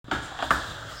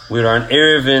We are on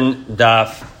Erevin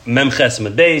Daf Mem Ches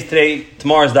Amud Beis.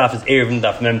 Tomorrow's Daf is Erevin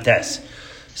Daf Mem Tes.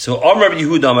 So Amar Rabbi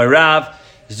Yehuda Amar Rav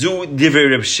Zu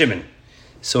Divrei Reb Shimon.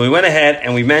 So we went ahead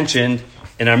and we mentioned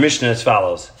in our Mishnah as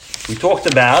follows. We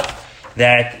talked about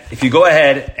that if you go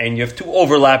ahead and you have two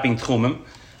overlapping tchumim,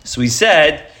 so we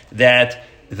said that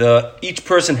each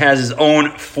person has his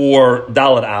own 4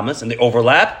 daled amas and they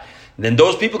overlap, then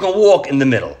those people can walk in the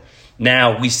middle.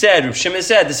 Now, we said, Reb Shimon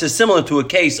said, this is similar to a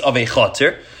case of a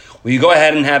chotzer, where you go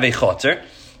ahead and have a chotzer.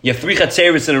 You have 3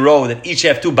 chatzeris in a row that each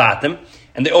have 2 batim,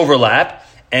 and they overlap,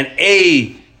 and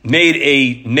A made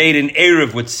an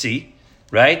Erev with C,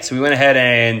 right? So we went ahead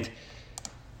and,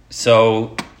 A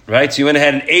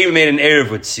made an Erev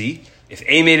with C. If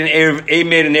A made an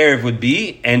Erev with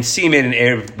B, and C made an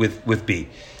Erev with B.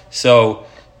 So,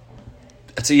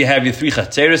 let's say you have your 3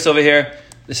 chatzeris over here.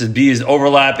 This is B is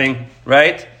overlapping,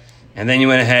 right? And then you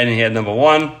went ahead and you had number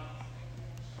 1.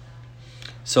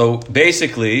 So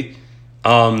basically,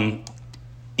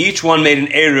 each one made an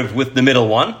Erev with the middle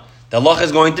one. The halacha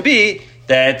is going to be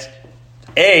that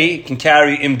A can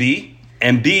carry in B,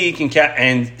 and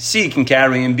and C can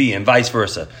carry in B, and vice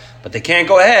versa. But they can't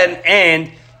go ahead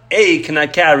and A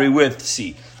cannot carry with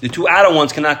C. The 2 outer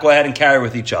ones cannot go ahead and carry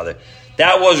with each other.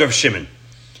 That was Rav Shimon.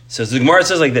 So the Gemara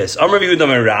says like this: Amar Yehuda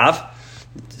Amar Rav.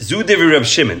 Zu Divrei Reb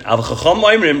Shimon. Av chacham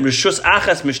oimrim reshus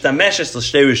achas mishtameshes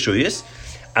l'shtei reshuyos.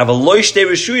 Av lo shtei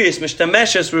reshuyos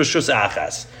mishtameshes reshus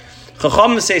achas.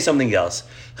 Chacham say something else.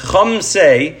 Chacham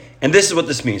say, and this is what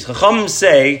this means. Chacham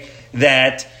say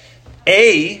that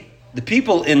the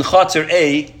people in Chatzer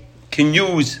A can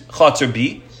use Chatzer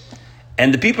B,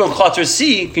 and the people in Chatzer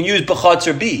C can use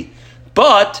B'Chatzer B.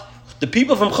 But the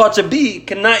people from Chatzer B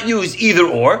cannot use either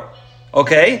or.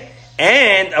 Okay?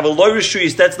 And Av lo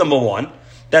reshuyos, that's number 1.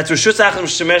 That's Reshus Achas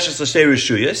Mishtameshes L'Shtei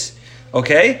Reshuyos.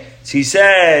 Okay? So he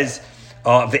says,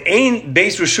 the Ein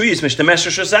Beis Reshuyos Mishtamesh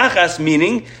Reshus Achas,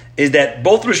 meaning is that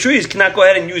both Reshuyos cannot go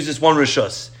ahead and use this one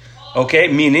Reshus. Okay?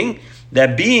 Meaning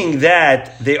that being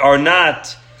that they are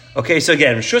not, okay, so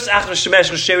again, Reshus Achas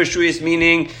Mishtamesh L'Shtei Reshuyos,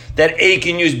 meaning that A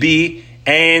can use B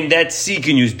and that C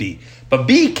can use B. But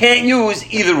B can't use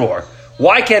either or.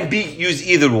 Why can't B use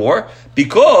either or?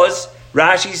 Because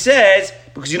Rashi says,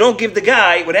 because you don't give the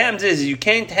guy, what happens is you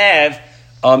can't have,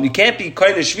 you can't be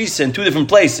Kohen Shvisa in 2 different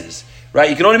places, right?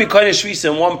 You can only be Kohen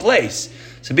Shvisa in one place.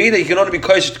 So being that you can only be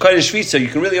Kohen Shvisa, you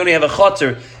can really only have a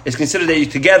Chotzer, it's considered that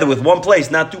you're together with one place,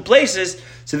 not 2 places,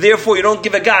 so therefore you don't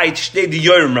give a guy, Shtei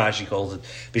Diyorim, Rashi calls it.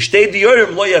 Shtei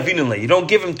Diyorim lo yavinun. You don't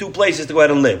give him 2 places to go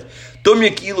ahead and live. Vice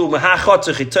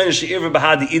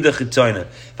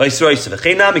versa.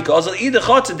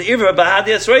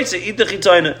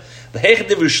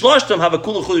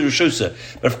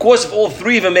 But of course, if all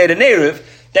 3 of them made an Erev,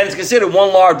 then it's considered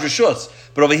one large Reshus.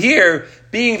 But over here,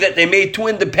 being that they made 2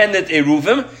 independent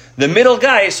Eruvim, the middle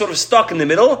guy is sort of stuck in the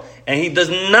middle, and he does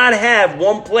not have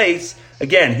one place.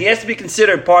 Again, he has to be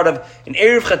considered part of an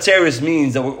Erev Chatzeris,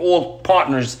 means that we're all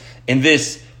partners in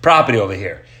this property over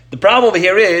here. The problem over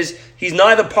here is he's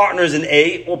neither partners in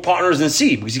A or partners in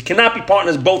C, because he cannot be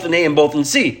partners both in A and both in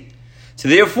C. So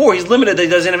therefore, he's limited that he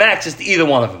doesn't have access to either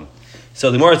one of them. So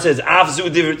the Gemara says, so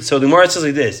the Gemara says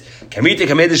like this: Kamite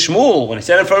Kamed Shmuel. When I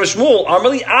stand in front of Shmuel,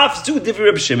 Amrli Afzu Divrei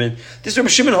Reb Shimon. This Reb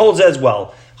Shimon holds as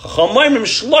well. Chacham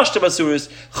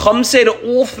say that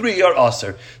all 3 are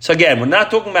aser. So again, we're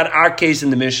not talking about our case in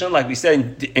the Mishnah, like we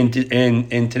said in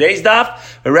today's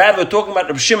daf, but rather we're talking about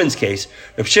Reb Shimon's case.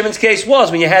 Reb Shimon's case was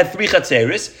when you had 3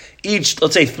 chatzeris, each,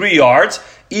 let's say 3 yards.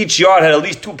 Each yard had at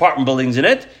least 2 apartment buildings in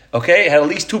it. Okay, it had at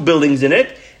least 2 buildings in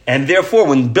it. And therefore,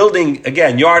 when building,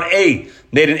 again, yard A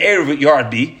made an Erev with yard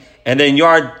B, and then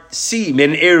yard C made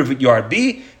an Erev with yard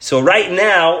B. So right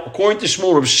now, according to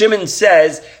Shmuel, Reb Shimon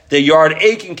says that yard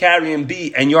A can carry in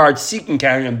B and yard C can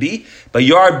carry in B, but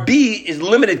yard B is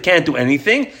limited, can't do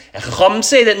anything. And Chacham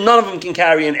say that none of them can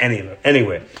carry in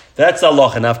anywhere. That's the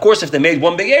halacha. Now, of course, if they made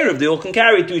one big Erev, they all can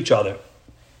carry to each other.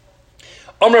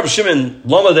 Amar Reb Shimon,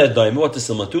 Lama that daim, what is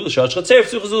similar to the Shash Chatzer,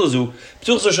 Psuch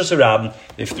Reshus Rabban.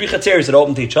 If 3 Chatzeris that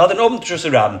open to each other, and open to Reshus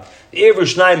Rabban. The Erev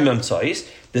Shnayim Memtzais,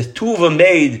 the 2 of them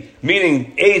made,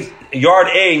 meaning yard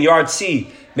A and yard C,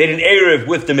 made an Erev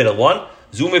with the middle one.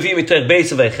 Zu mevi mitoich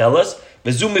beis of Eicheles,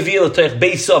 v'zu mevi l'toich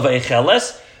beis of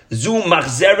Eicheles, zu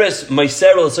machzeres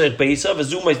meiser l'toich beis of,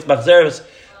 v'zu machzeres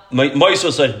meiser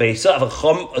l'toich beis of.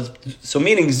 So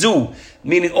meaning zu,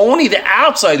 meaning only the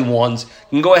outside ones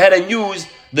can go ahead and use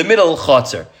the middle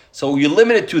Chatzer. So you're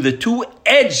limited to the 2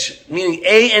 edge, meaning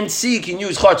A and C can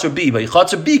use Chatzer B, but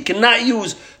Chatzer B cannot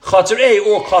use Chatzer A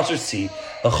or Chatzer C.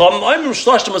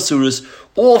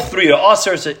 All three are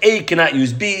aser, so A cannot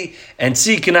use B, and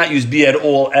C cannot use B at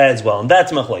all as well. And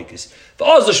that's machlokes. If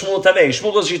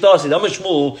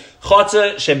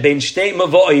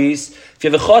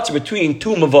you have a chotzer between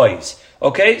two mavois,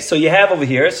 okay, so you have over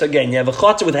here, so again, you have a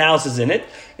chotzer with houses in it,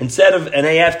 and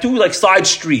they have two like side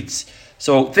streets.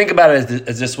 So think about it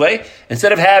as this way.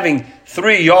 Instead of having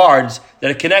 3 yards that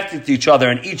are connected to each other,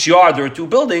 and each yard there are 2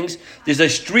 buildings, there's a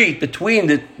street between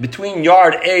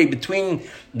yard A, between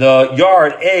the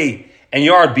yard A and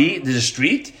yard B, there's a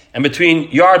street. And between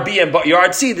yard B and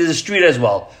yard C, there's a street as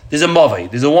well. There's a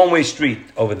mavai. There's a one-way street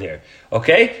over there.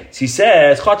 Okay? So he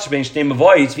says, if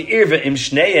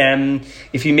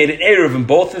he made an eruv in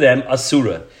both of them,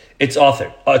 asura. It's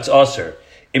asur.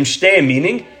 Im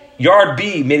meaning, yard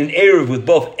B made an eruv with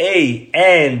both A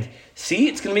and C,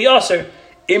 it's going to be asur.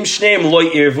 Im shneim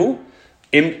loy irvu.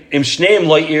 Im shneim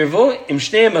loy irvu. Im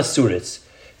shneim asuritz.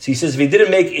 So he says, if he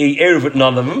didn't make a eruv with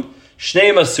none of them,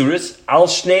 shneim asuritz, al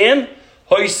shneim,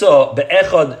 hoisa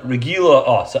be'echad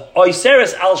regila. So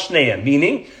oiseres al shneim,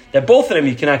 meaning that both of them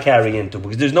you cannot carry into,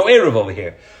 because there's no eruv over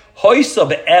here. Hoisa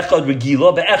be'echad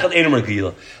regila, be'echad enum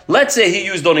regila. Let's say he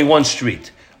used only one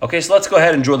street. Okay, so let's go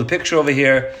ahead and draw the picture over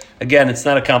here. Again, it's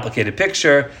not a complicated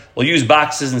picture. We'll use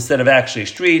boxes instead of actually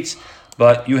streets.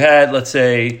 But you had, let's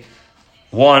say,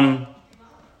 1.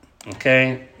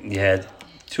 Okay, you had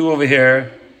 2 over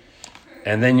here,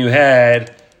 and then you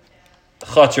had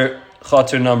chater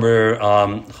number 3.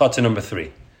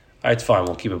 All right, it's fine.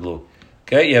 We'll keep it blue.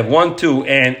 Okay, you have 1, 2,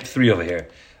 and 3 over here.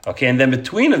 Okay, and then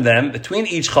between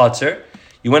each chater,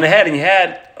 you went ahead and you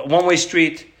had a one-way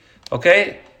street.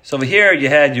 Okay, so over here you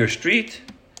had your street.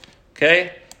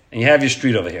 Okay, and you have your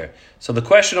street over here. So the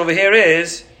question over here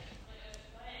is.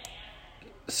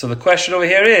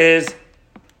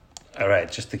 All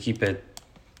right, just to keep the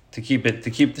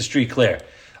street clear.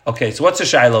 Okay, so what's the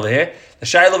shaila over here? The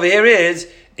shaila over here is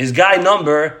guy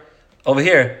number over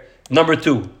here, number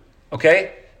 2.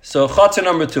 Okay, so chater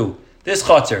number 2. This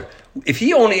chater, if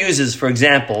he only uses, for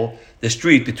example, the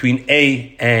street between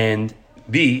A and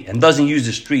B, and doesn't use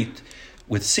the street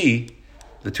with C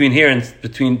between here and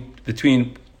between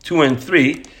 2 and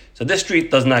 3, so this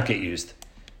street does not get used.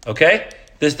 Okay,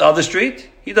 this other street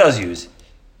he does use.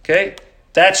 Okay,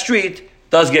 that street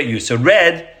does get used. So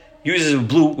red uses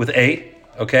blue with A.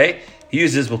 Okay,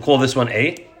 we'll call this one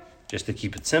A, just to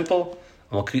keep it simple.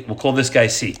 And we'll call this guy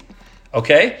C.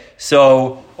 Okay,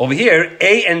 so over here,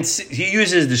 A and C, he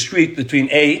uses the street between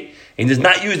A, and he does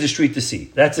not use the street to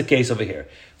C. That's the case over here.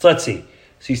 So let's see.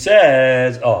 So he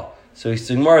says, so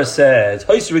Gemara says,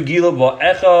 Hoysa regila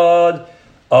ba'echad,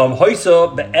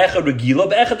 Hoysa be'echad regila,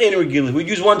 be'echad ein regila. He would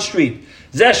use one street.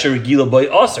 Zesher regila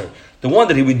ba'aser. The one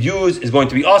that he would use is going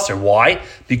to be aser. Why?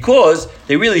 Because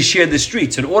they really share the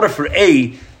street. So in order for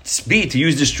B to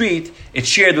use the street, it's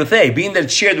shared with A. Being that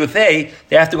it's shared with A,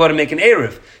 they have to go to make an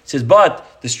eruv. It says, but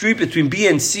the street between B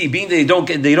and C, being that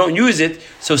they don't use it,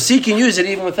 so C can use it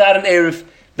even without an eruv.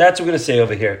 That's what we're going to say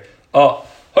over here.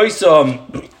 Hoysam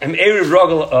eruv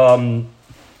ragel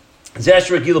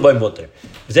zesh regila by mutter.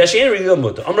 Zesh ein regila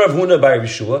mutter. Amar Rav Huna bar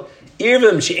Yeshua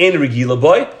irvim she'ein regila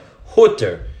by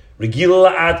hutter.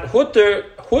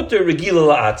 Hutter regila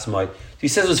la'atzmai. He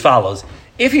says as follows: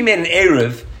 if he made an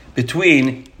eruv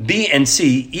between B and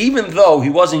C, even though he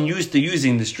wasn't used to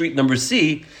using the street number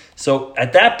C, so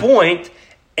at that point,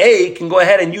 A can go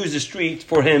ahead and use the street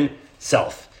for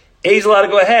himself. A is allowed to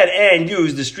go ahead and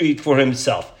use the street for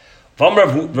himself. If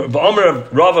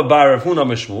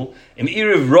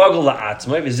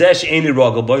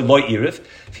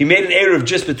he made an eruv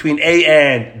just between A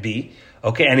and B,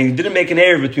 okay, and he didn't make an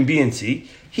eruv between B and C,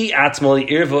 he atzmali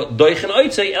eruv doichen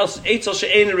oitzei else eitzel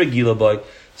she'ein regila boy.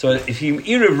 So if he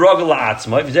eruv ragel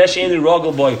la'atzmai, if zesh she'ein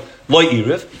ragel boy loy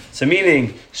eruv, so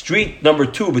meaning street number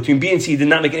 2 between B and C did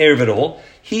not make an eruv at all,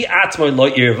 he atzmai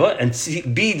loy eruv, and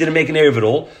B didn't make an eruv at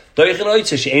all, doichen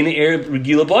oitzei she'ein eruv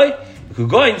regila boy. So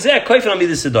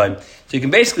you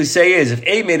can basically say if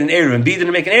A made an eruv and B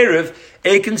didn't make an eruv,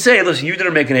 A can say, listen, you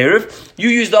didn't make an eruv, you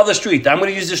used the other street. I'm going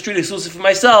to use the street exclusive for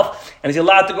myself, and he's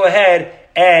allowed to go ahead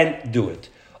and do it.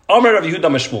 Amar Rav Yehuda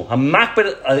Mashmul,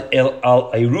 hamakbet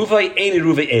al eruvay ein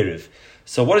eruvay eruv.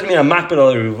 So what does it mean, hamakbet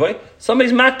al eruvay?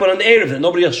 Somebody's makbet on the eruv, that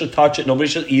nobody else should touch it, nobody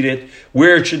should eat it,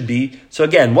 where it should be. So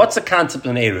again, what's the concept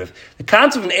of an eruv? The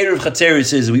concept of an eruv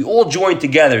chatzeris is we all join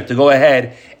together to go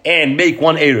ahead and make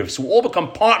one eruv. So we all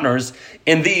become partners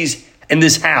in this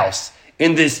house,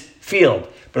 in this field.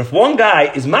 But if one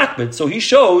guy is makbet, so he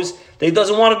shows that he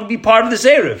doesn't want to be part of this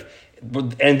eruv,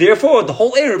 and therefore the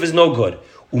whole eruv is no good.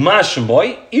 Umash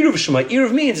Shemoy, Eruv Shemoy.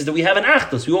 Eruv means that we have an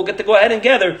achdus. We all get to go ahead and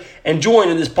gather and join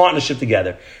in this partnership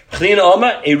together. Chlina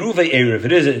Alma, Eruv Eruv.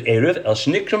 It is an Eruv. El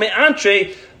Shnikra Me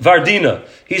Antre Vardina.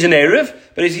 He's an Eruv,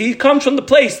 but he comes from the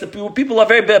place that people are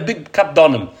very big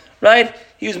kapdonim, right?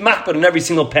 He was makbar on every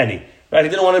single penny, right? He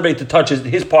didn't want anybody to touch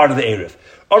his part of the Eruv.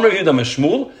 So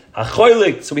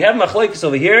we have machlokes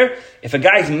over here. If a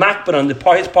guy's makbar on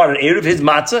his part of the Eruv, his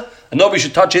matzah, and nobody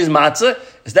should touch his matzah,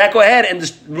 is that go ahead and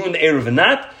just ruin the Eruv or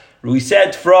not? We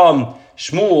said from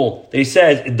Shmuel that he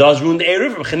says it does ruin the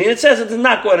Eruv. Chanina says it does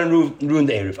not go ahead and ruin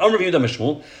the Eruv. I'm reviewed on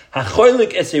Shmuel.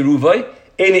 Hachoylik es Eruvay,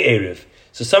 any Eruv.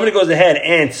 So somebody goes ahead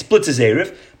and splits his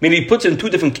Eruv, meaning he puts it in two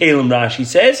different kalim. Rashi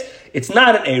says it's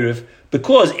not an Eruv,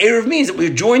 because Eruv means that we're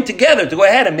joined together to go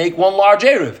ahead and make one large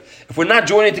Eruv. If we're not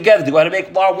joining together to go ahead and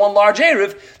make one large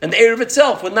Eruv, then the Eruv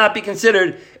itself would not be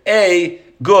considered a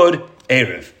good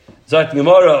Eruv. Zot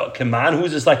Gemara, Kaman,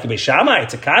 who's this like the Beishamai?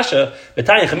 It's a kasha.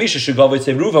 B'tanya Chamisha Shugov, it's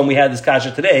a Ruvan. We had this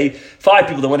kasha today. 5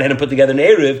 people that went ahead and put together an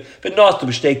Eruv, but not to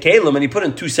b'shtei kalim, and he put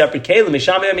in 2 separate kalim.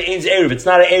 Beishamai means Eruv. It's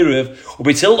not an Eruv.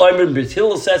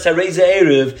 B'tzil says Harei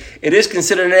Eruv. It is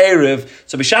considered an Eruv.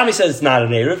 So Beishamai says it's not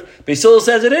an Eruv. Beis Hillel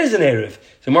says it is an Eruv.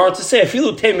 So Gemara to say,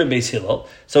 Afilu Teim Beis Hillel.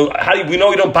 So how do we know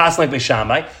you don't pass like Beis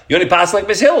Shammai? You only pass like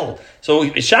Beis Hillel. So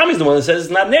Beis Shammai is the one that says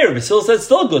it's not an Eruv. Beis Hillel says it's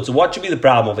still good. So what should be the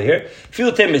problem over here?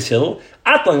 Afilu Teim Beis Hillel.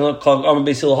 Atlan Kol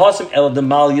Beis Hillel Hasim El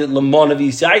Demalia Lamon of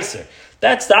Yisaiser.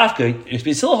 That's the afka. If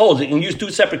Beis Hillel holds it, you can use 2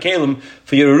 separate kalim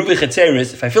for your Eruv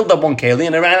Chetzeris. If I filled up one keli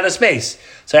and I ran out of space,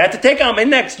 so I had to take out my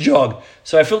next jug.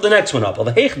 So I filled the next one up.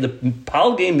 If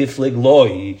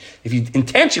you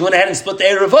intentionally went ahead and split the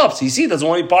Eruv up, so you see, it doesn't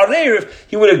want to be part of the Eruv,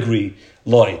 he would agree.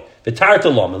 Loy. The Tarta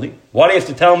Lomeli. Why do you have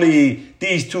to tell me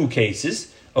these 2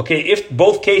 cases? Okay, if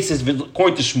both cases,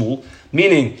 according to Shmuel,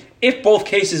 meaning if both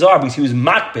cases are because he was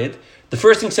makbid, the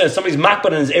first thing says somebody's makbid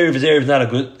and his Eruv is not a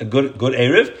good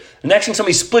Eruv. The next thing,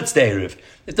 somebody splits the Eruv.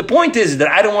 If the point is that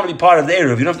I don't want to be part of the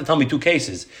Eruv, you don't have to tell me 2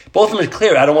 cases. Both of them are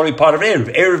clear. I don't want to be part of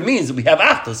Eruv. Eruv means that we have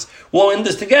achtas. We're all in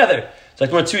this together. So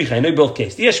like I know both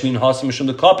cases.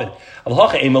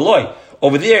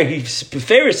 Over there, he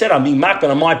Pharaoh said, I'm being makbid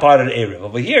on my part of the Eruv.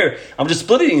 Over here, I'm just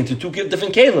splitting it into 2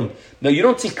 different kalim. Now, you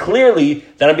don't see clearly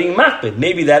that I'm being makbid.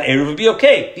 Maybe that Eruv would be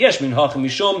okay.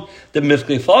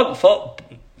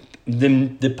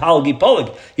 The palgi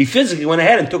polig. He physically went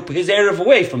ahead and took his Eruv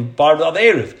away from part of the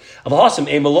Eruv.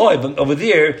 But over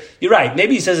there, you're right.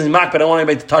 Maybe he says in Mak, but I don't want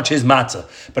anybody to touch his matzah.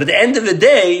 But at the end of the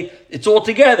day, it's all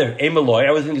together. Emaloi,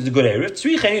 I would think it's a good Eruv.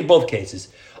 Tzricha in both cases.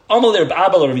 Amalir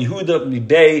b'abel or Yehuda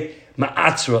mibei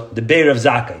ma'atzra, the Beir of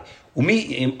Zakai.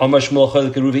 Umi Amar Shmuel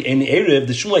Cholik Eruvi in the Eruv.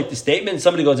 The Shmuel like the statement.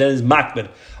 Somebody goes and is makbid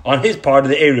on his part of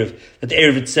the Eruv, that the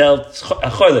Eruv itself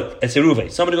Cholik it's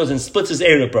Eruve. Somebody goes and splits his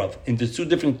Eruv bruv into 2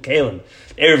 different kalim.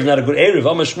 Eruv is not a good Eruv.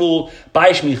 Amar Shmuel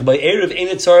Baishmich by Eruv ain't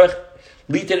it tzarich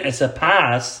litin as a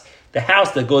pass. The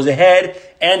house that goes ahead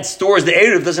and stores the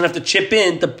Eruv doesn't have to chip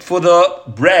in for the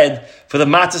bread for the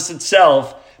matzahs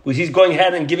itself. Because he's going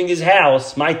ahead and giving his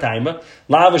house my timer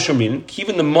lava shomin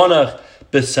even the monach.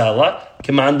 Besala,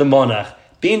 command the monach.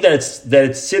 Being that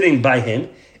it's sitting by him,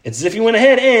 it's as if he went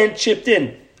ahead and chipped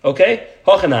in. Okay?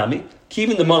 Hochanami,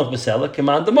 keeping the monach besala,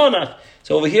 command the monach.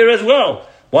 So over here as well,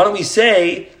 why don't we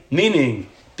say, meaning,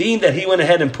 being that he went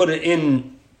ahead and put it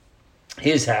in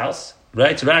his house,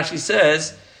 right? So Rashi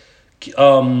says,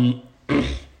 Kivin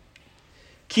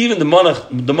the monach,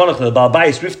 the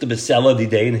balbayis rifta besala the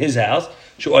day in his house,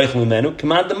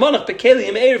 command the monach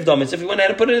bekeliim erev dam. It's if he went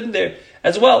ahead and put it in there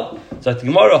as well. So the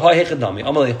Gemara ha'hechadami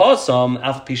amalei hasam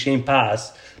af pishem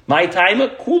pas my timer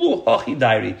kulu hachi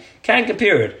dairi. Can't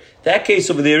compare it. That case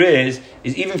over there is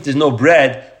even if there's no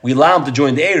bread, we allow him to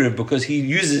join the erev because he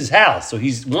uses his house, so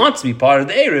he wants to be part of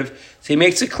the erev. So he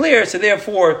makes it clear. So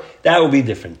therefore, that will be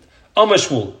different.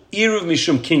 Amashvul erev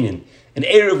mishum kinyan. An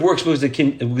erev works because a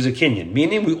kinyan,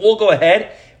 meaning we all go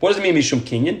ahead. What does it mean mishum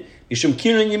kinyan? Mishum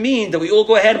kinyan, you mean that we all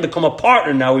go ahead and become a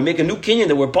partner now. We make a new kinyan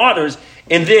that we're partners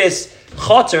in this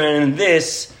chotzer and in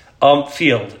this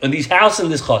field, in these houses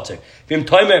in this chotzer. So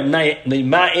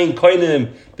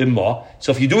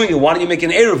if you're doing it, why don't you make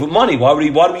an eruv with money? Why do we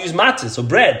use matzah? So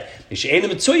bread.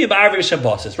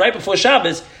 Right before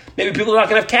Shabbos, maybe people are not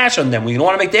going to have cash on them. We don't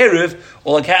want to make the eruv.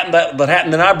 Or like what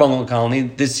happened in our bungalow colony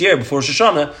this year before Rosh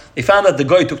Hashanah, they found out the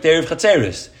guy took the eruv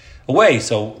chatzeris away.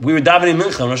 So we were davening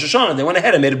mincha on Rosh Hashanah. They went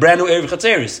ahead and made a brand new eruv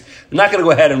chatzeris. They're not going to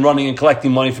go ahead and running and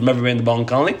collecting money from everywhere in the bungalow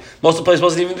colony. Most of the place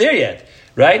wasn't even there yet.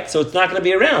 Right? So it's not going to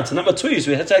be around. So number 2,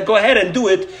 so we have to go ahead and do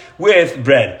it with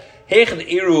bread. Heichad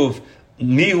eruv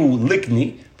nihu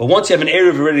likni. But once you have an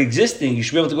eruv already existing, you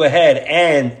should be able to go ahead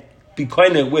and be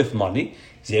kind of with money.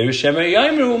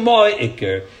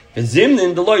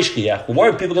 V'zimnin the loishchiach.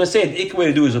 What are people going to say? The ikka way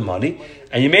to do is with money,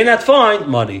 and you may not find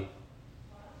money.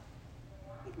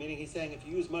 Meaning he's saying if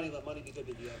you use money, let money be good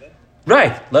with the Eved.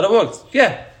 Right, let it work.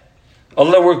 Yeah. Or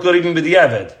let it work good even with the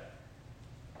Eved.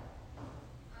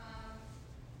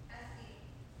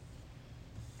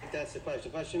 That's the question. The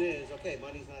question is, okay,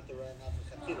 money's not the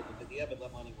chachila, but the Eved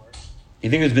let money work. You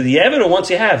think it's with the Eved or once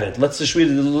you have it? Let's read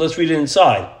it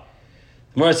inside.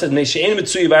 The Gemara says,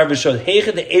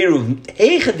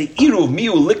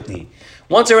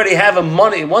 once I already have a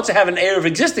money, once I have an Eruv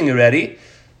existing already,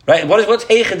 right? What's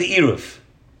Heicha the Eruv?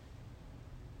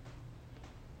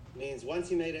 Means once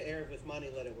you made an Eruv with money,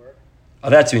 let it work. Oh,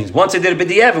 that means once I did it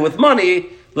b'di'evet with money,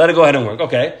 let it go ahead and work.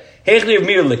 Okay. Heicha the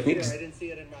Mir Likni. I didn't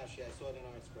see it in Rashi. I saw it in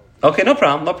our scroll. Okay, no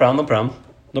problem.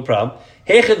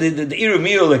 Heicha the Eruv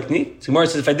Mir Likni. So Gemara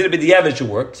says, if I did it b'di'evet, it should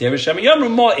work. So we're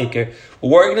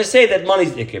going to say that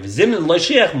money's ikr. Zimn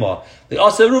l'shiach ma. They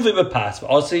also ruvi b'pas.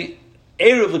 Also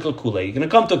eruv l'kalkula. You're going to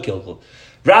come to a kilkul.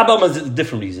 Rambam has a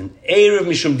different reason. Eruv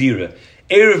mishum dira.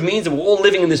 Eruv means that we're all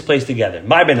living in this place together.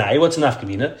 My benayu. What's an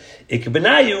afkamina? Ikr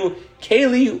benayu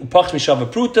keli upach mishava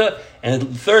pruta. And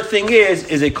the third thing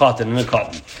is a cotton and a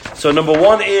cotton. So number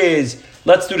one is,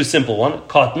 let's do the simple one.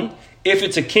 Cotton. If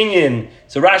it's a kinyan,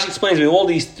 so Rashi explains me all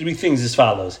these three things as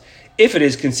follows. If it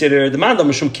is considered the mandam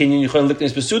mishum kinyan yichon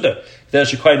liknis besuda, then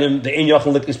she called him the ein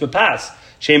yachon liknis bepas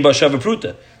shein ba'shava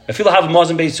pruta. I feel I have a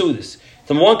mazon beisudis.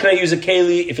 Number one, can I use a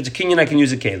keli? If it's a kinyan, I can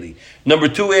use a keli. Number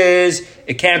two is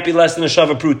it can't be less than a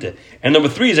shava pruta. And number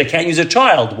three is I can't use a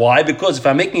child. Why? Because if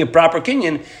I'm making a proper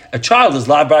kinyan, a child is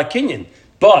la bar kinyan.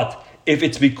 But if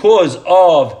it's because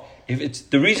of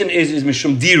the reason is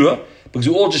mishum dira, because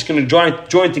we're all just going to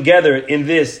join together in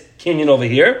this kinyan over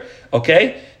here.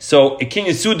 Okay, so a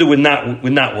kinyan suda would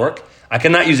not work. I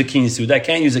cannot use a kinyan suda. I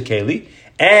can't use a keli,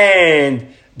 and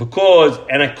I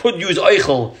could use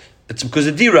oichel. It's because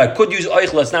of dira. I could use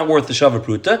oichel. That's not worth the shava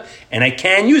pruta, and I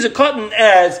can use a cotton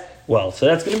as well. So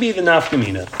that's going to be the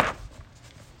nafkamina.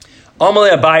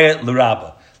 Amalei abaya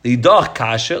l'rabba l'idach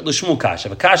kasha l'shmul kasha.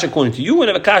 Have a kasha according to you, and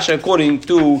have a kasha according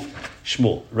to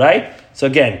Shmuel. Right. So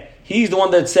again, he's the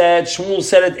one that said Shmuel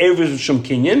said it eruv is mishum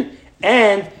kinyan,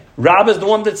 and Rabbah is the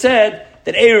one that said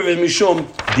that eruv is mishum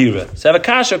dira. So have a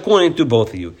kasha according to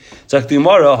both of you. So the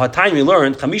Gemara, how time we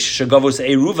learned chamisha shagavos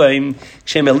eruvaim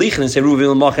kshem elichan is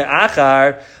eruvim l'mache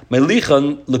achar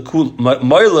melichan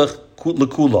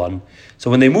lekulon.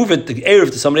 So when they move it, the eruv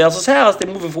to somebody else's house, they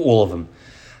move it for all of them.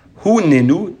 Hu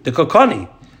ninu the kokani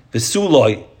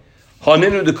v'suloi ha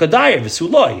ninu the kadayir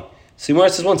v'suloi. So Gemara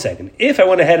says, 1 second. If I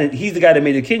went ahead and he's the guy that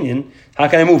made a kinyan, how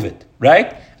can I move it?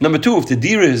 Right? Number two, if the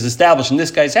dira is established in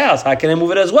this guy's house, how can I move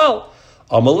it as well?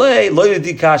 Amalei, lo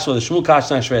yedi kasha, the shmul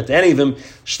kasha, not shret to any of them.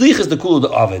 Shlich is the kula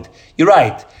the avid. You're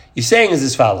right. You're saying is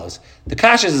as follows. The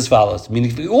kasha is as follows.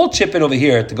 Meaning, if we all chip in over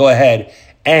here to go ahead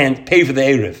and pay for the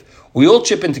eruv, we all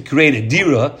chip in to create a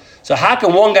dira, so how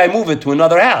can one guy move it to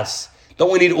another house?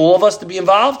 Don't we need all of us to be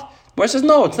involved? Gemara says,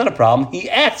 no, it's not a problem. He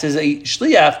acts as a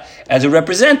shliach, as a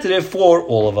representative for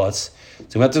all of us.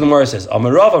 So the Gemara says,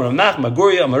 Amarav, Amarav,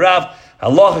 Maguria, Amarav,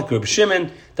 Halacha, Reb Shimon.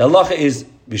 The halacha is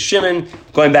B'Shimon,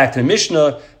 going back to the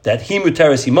Mishnah, that Himu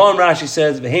Teres Imam, Rashi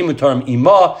says, V'Himu Tarim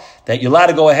Imah, that you're allowed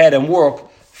to go ahead and work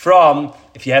from,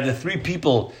 if you have the three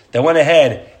people that went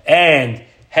ahead and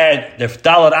had their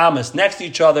Dalar Amos next to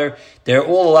each other, they're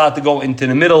all allowed to go into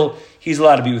the middle. He's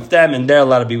allowed to be with them, and they're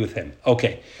allowed to be with him.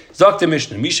 Okay. Zakta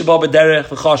Mishnah. Misha ba b'derech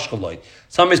v'chashchaloi.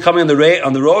 Somebody's coming on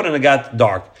the road, and it got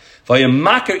dark.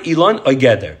 V'yamaker ilan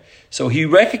oigeder. So he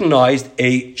recognized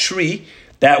a tree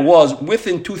that was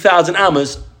within 2,000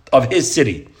 amas of his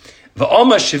city.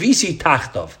 V'ama shavisi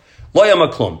tachtov. Lo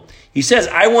yamaklum. He says,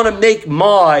 I want to make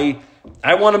my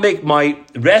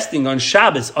resting on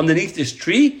Shabbos underneath this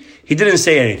tree. He didn't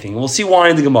say anything. We'll see why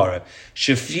in the Gemara.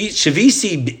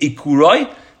 Shavisi b'ikuroi.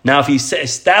 Now, if he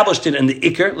established it in the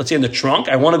ikr, let's say in the trunk,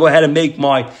 I want to go ahead and make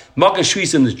my makan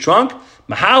shvis in the trunk.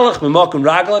 Mahalach b'makan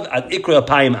raglav at ikra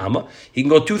apayim amma. He can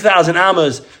go 2,000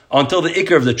 amas until the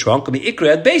ikr of the trunk. And the ikr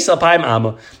at base apayim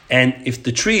amma. And if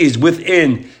the tree is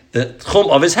within the chum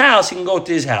of his house, he can go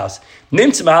to his house.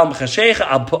 Nimtz mahal mechashecha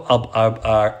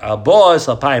abos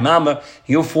apayim amma.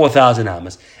 He can go 4,000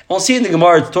 amas. We'll see in the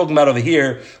Gemara, it's talking about over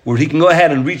here, where he can go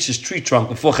ahead and reach this tree trunk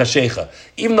before Chashecha.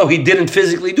 Even though he didn't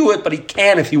physically do it, but he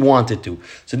can if he wanted to.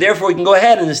 So therefore, he can go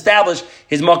ahead and establish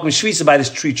his Makom Shvisa by this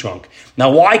tree trunk.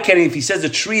 Now, why can't he, if he says the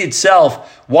tree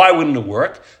itself, why wouldn't it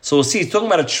work? So we'll see, he's talking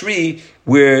about a tree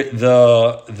where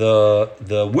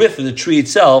the width of the tree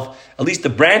itself, at least the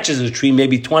branches of the tree, may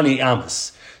be 20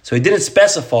 amas. So he didn't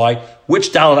specify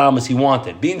which Dalet Amos he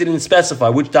wanted. Being didn't specify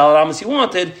which Dalet Amos he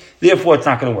wanted, therefore it's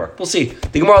not going to work. We'll see.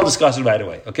 The Gemara will discuss it right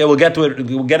away. Okay, we'll get to it.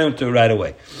 We'll get into it right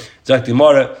away. Zok the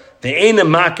Gemara,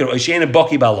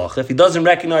 if he doesn't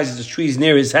recognize that the tree is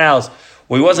near his house,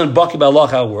 or he wasn't baki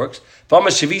b'alach, how it works. He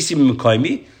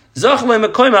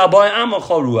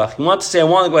wants to say, I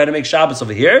want to go ahead and make Shabbos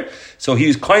over here. So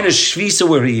he's kind of shvisa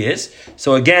where he is.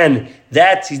 So again,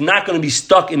 he's not going to be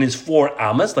stuck in his 4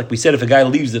 amas, like we said, if a guy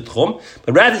leaves the tchum,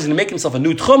 but rather he's going to make himself a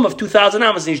new tchum of 2,000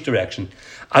 amas in each direction.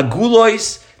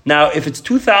 Agulois, now if it's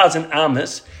 2,000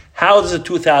 amas, how does a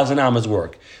 2,000 amas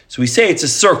work? So we say it's a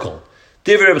circle.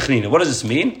 What does this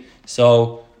mean?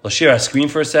 So let's share our screen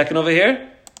for a second over here.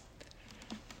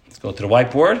 Let's go to the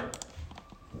whiteboard.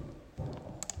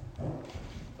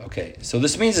 Okay, so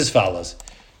this means as follows.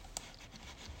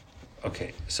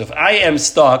 Okay, so if I am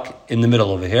stuck in the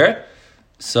middle over here,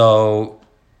 so,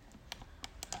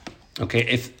 okay,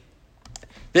 if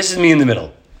this is me in the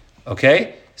middle,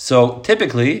 okay, so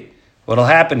typically what'll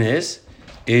happen is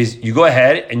you go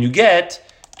ahead and you get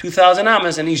 2,000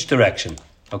 amas in each direction,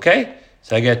 okay?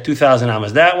 So I get 2,000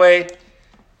 amas that way,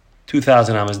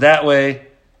 2,000 amas that way.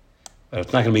 Well,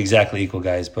 it's not going to be exactly equal,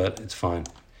 guys, but it's fine.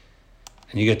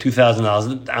 And you get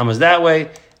 2,000 amas that way,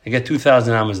 I get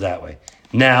 2,000 amas that way.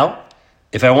 Now,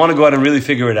 if I want to go ahead and really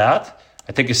figure it out,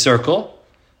 I take a circle,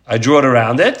 I draw it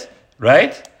around it,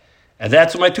 right? And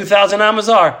that's what my 2,000 amas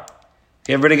are.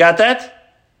 Okay, everybody got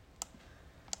that?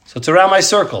 So it's around my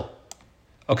circle.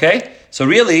 Okay? So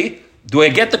really, do I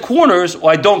get the corners or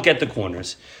I don't get the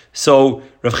corners? So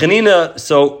Rav Chanina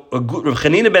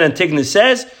ben Antigna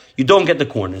says you don't get the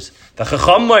corners. The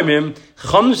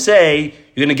Chacham say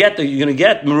you're gonna get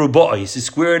merubais, to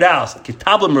square it out.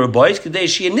 Kitabla merubais, kadei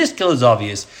she and niskil is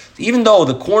obvious. Even though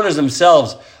the corners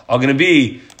themselves are going to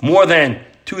be more than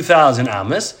 2,000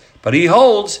 amas, but he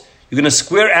holds you're going to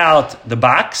square out the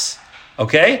box.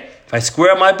 Okay, if I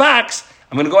square my box,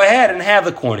 I'm going to go ahead and have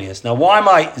the corniest. Now, why am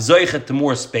I zoichet to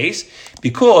more space?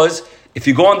 Because if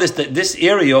you go on this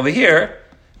area over here,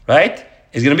 right,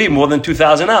 is going to be more than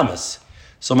 2,000 amas.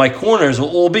 So my corners will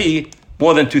all be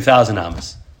more than 2,000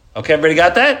 amas. Okay, everybody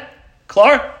got that?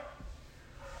 Klar?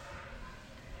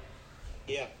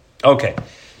 Yeah. Okay.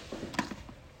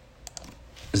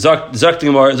 Zak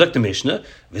the Mishnah.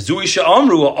 So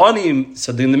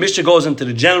then the Mishnah goes into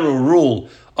the general rule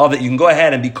of it. You can go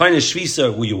ahead and be kind of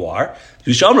shvisa who you are.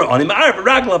 Ani's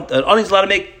allowed to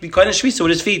be kind of shvisa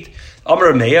with his feet.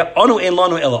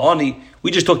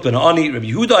 We just talked about an ani. Rabbi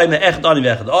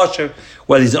Yehuda,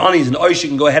 well, he's an ani, he's an oish. You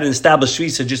can go ahead and establish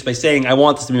shvisa just by saying, I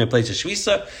want this to be my place of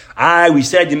shvisa. We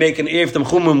said you make an erev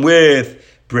tamchumim with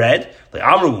bread. To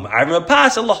go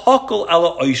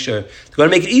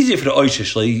and make it easier for the oisher.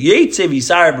 He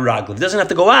doesn't have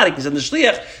to go out. He can send the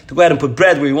shliach to go ahead and put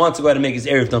bread where he wants to go ahead and make his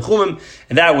erev tanchumim,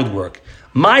 and that would work.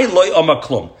 My loy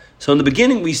amaklum. So in the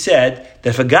beginning we said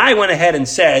that if a guy went ahead and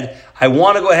said, I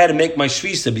want to go ahead and make my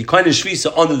shvisa, be kind of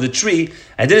shvisa under the tree,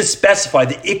 and didn't specify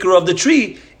the ikra of the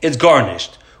tree, it's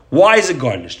garnished. Why is it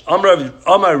garnished?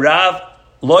 Amar Rav,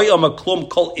 loy amaklum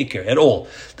kol ikr at all.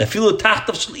 The filu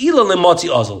tachtav shel ila lemotzi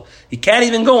azal. He can't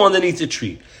even go underneath the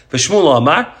tree. V'shmul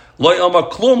amar loy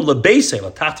amaklum lebeisei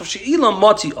tachtav shel ila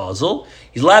motzi azal.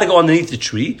 He's allowed to go underneath the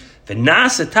tree.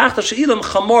 V'nasa tachtav shel ila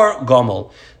chamor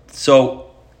gamel. So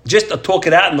just to talk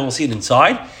it out and then we'll see it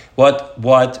inside. What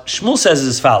Shmuel says is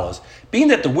as follows. Being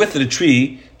that the width of the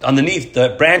tree, underneath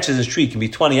the branches of the tree can be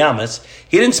 20 amas,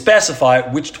 he didn't specify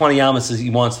which 20 amas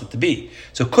he wants it to be.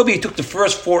 So it could be he took the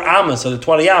first 4 amas of the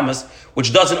 20 amas,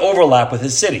 which doesn't overlap with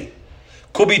his city.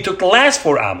 Could be he took the last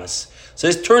 4 amas. So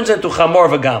this turns into chamor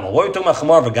v'gamel. What are we talking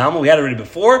about chamor v'gamel? We had it already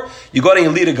before. You go and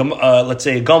you lead let's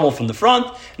say a gamel from the front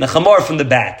and a chamor from the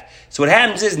back. So what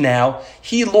happens is now,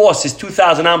 he lost his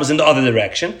 2,000 amas in the other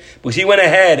direction, because he went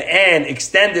ahead and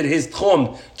extended his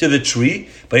tchum to the tree,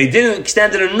 but he didn't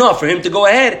extend it enough for him to go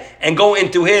ahead and go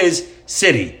into his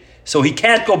city. So he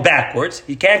can't go backwards.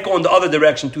 He can't go in the other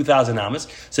direction, 2,000 amas.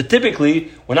 So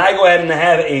typically, when I go ahead and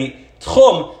have a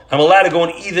tchum, I'm allowed to go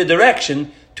in either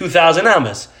direction, 2,000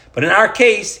 amas. But in our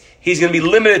case, he's going to be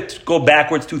limited to go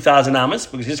backwards 2,000 amas,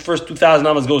 because his first 2,000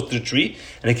 amas goes to the tree,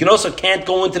 and he can't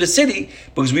go into the city,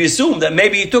 because we assume that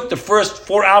maybe he took the first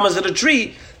 4 amas of the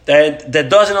tree that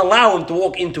doesn't allow him to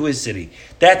walk into his city.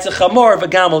 That's a chamor of a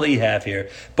gamel that you have here.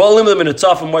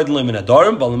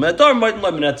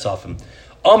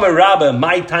 Amar Rabba,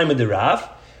 my time of the Rav.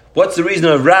 What's the reason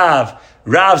of Rav?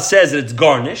 Rav says that it's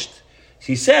garnished.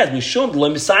 He says, Mishum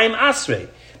l'misayim asrei.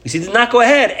 Because he did not go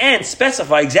ahead and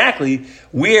specify exactly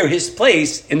where his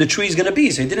place in the tree is going to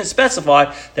be. So he didn't specify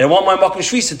that I want my makom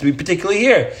shvisa to be particularly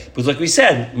here. Because like we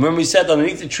said, remember we said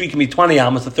underneath the tree can be 20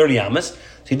 amas to 30 amas.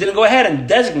 So he didn't go ahead and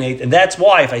designate, and that's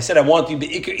why if I said I want to be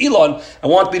Iker Elon, I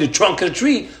want to be the trunk of the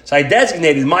tree, so I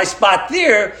designated my spot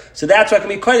there, so that's why I can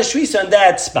be quite a shvisa on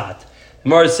that spot. The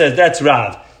Gemara says that's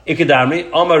Rav.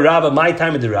 Ikadamri, Amar Rav, my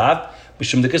time of the Rav,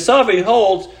 Mishum the Kasavar, he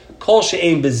holds, Kol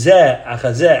she'ein bezeh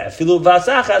achazeh, afilu vas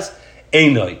achas,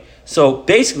 einoi. So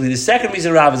basically, the second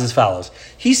reason Rav is as follows.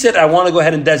 He said, I want to go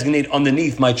ahead and designate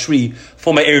underneath my tree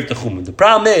for my Erev Techumim. The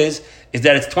problem is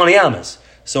that it's 20 amas.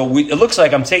 So it looks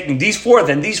like I'm taking these 4,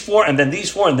 then these 4, and then these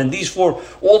 4, and then these 4,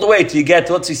 all the way till you get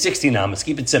to, let's say, 16 amas.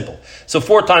 Keep it simple. So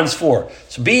 4 times 4.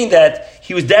 So being that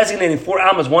he was designating 4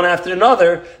 amas one after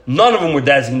another, none of them were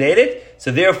designated.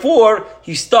 So therefore,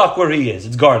 he's stuck where he is.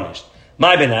 It's garnished.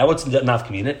 My benai, what's the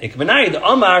nafkamina? Ikbenai, the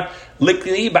Amar,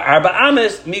 likli ba'arba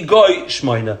amas, migoy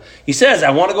shmoina. He says, I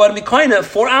want to go out and be koina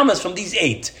 4 amas from these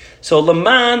 8. So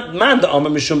leman, man the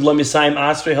Amar, mishum lo misayim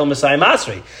asrei, hel misayim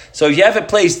asrei. So if you have a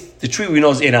place, the tree we know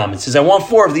is 8 amas. It says, I want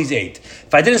 4 of these 8.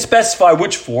 If I didn't specify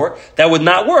which 4, that would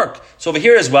not work. So over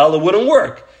here as well, it wouldn't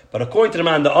work. But according to the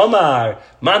man the Omar,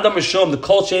 man the Mishum, the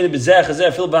Kol Shein Bezeh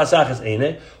Chazeh Fil Basachas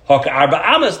Eine, Haka Arba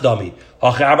Amas Dami,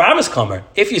 Haka Arba Amas Kamer.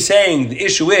 If you're saying the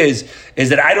issue is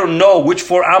that I don't know which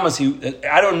 4 amas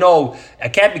I don't know, I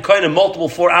can't be kind of multiple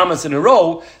 4 amas in a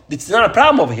row, it's not a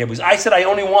problem over here because I said I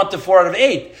only want the 4 out of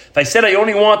 8. If I said I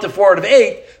only want the 4 out of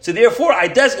 8, so therefore I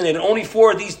designated only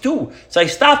 4 of these 2. So I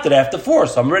stopped it after 4.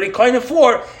 So I'm already kind of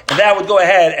 4, and that would go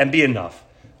ahead and be enough.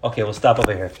 Okay, we'll stop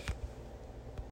over here.